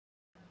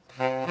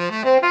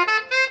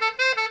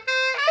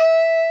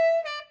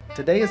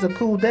Today is a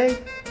cool day.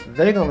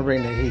 They're gonna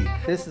bring the heat.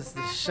 This is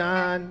the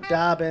Sean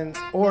Dobbins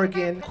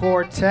Organ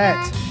Quartet.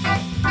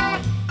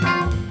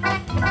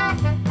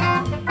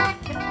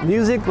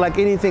 Music, like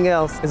anything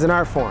else, is an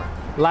art form.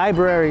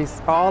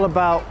 Libraries are all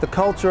about the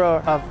culture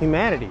of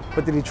humanity,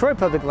 but the Detroit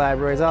Public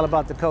Library is all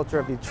about the culture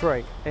of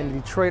Detroit and the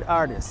Detroit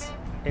artists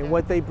and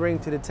what they bring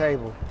to the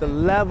table. The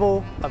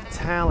level of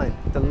talent,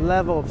 the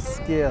level of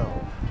skill.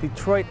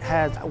 Detroit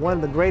has one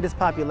of the greatest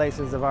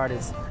populations of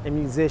artists and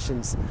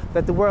musicians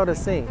that the world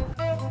has seen.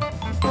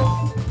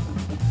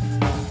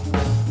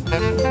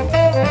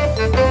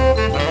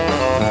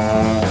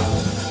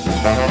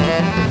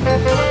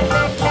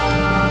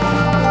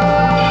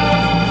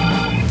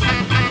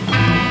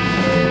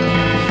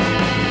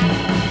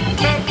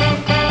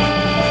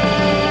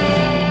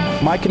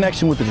 My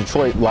connection with the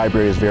Detroit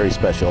Library is very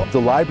special.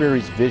 The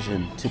library's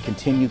vision to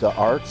continue the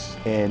arts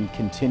and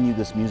continue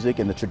this music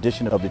and the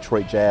tradition of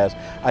Detroit jazz,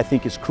 I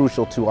think is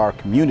crucial to our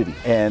community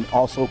and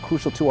also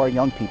crucial to our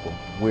young people,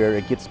 where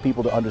it gets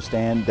people to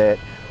understand that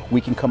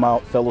we can come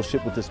out,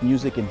 fellowship with this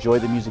music, enjoy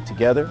the music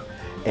together,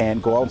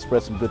 and go out and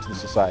spread some good to the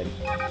society.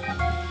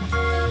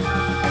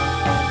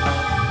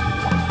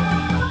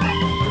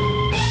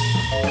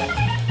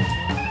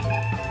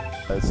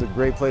 It's a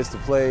great place to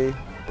play.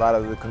 A lot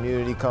of the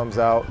community comes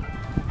out.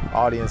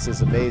 Audience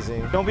is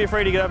amazing. Don't be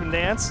afraid to get up and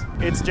dance.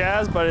 It's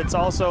jazz, but it's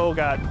also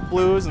got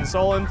blues and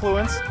soul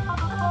influence.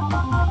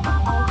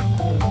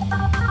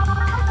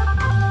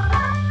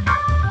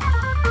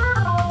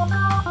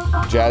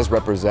 Jazz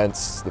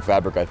represents the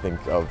fabric, I think,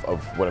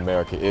 of what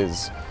America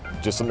is.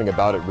 Just something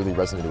about it really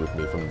resonated with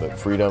me, from the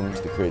freedom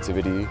to the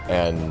creativity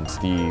and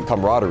the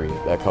camaraderie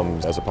that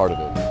comes as a part of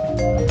it.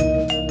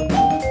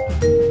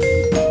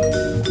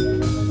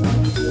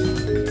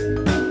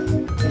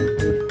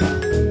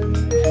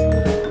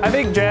 I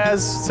think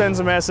jazz sends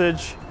a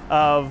message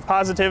of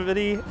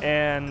positivity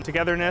and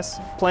togetherness.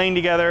 Playing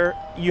together,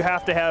 you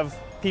have to have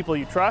people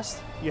you trust.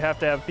 You have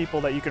to have people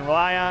that you can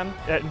rely on.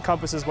 That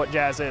encompasses what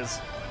jazz is.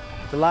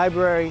 The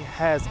library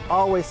has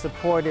always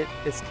supported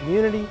its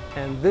community,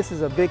 and this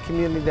is a big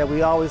community that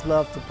we always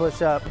love to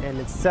push up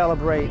and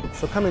celebrate.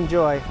 So come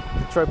enjoy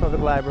Detroit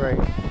Public Library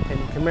and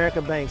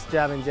Comerica Bank's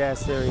Jive and Jazz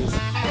series.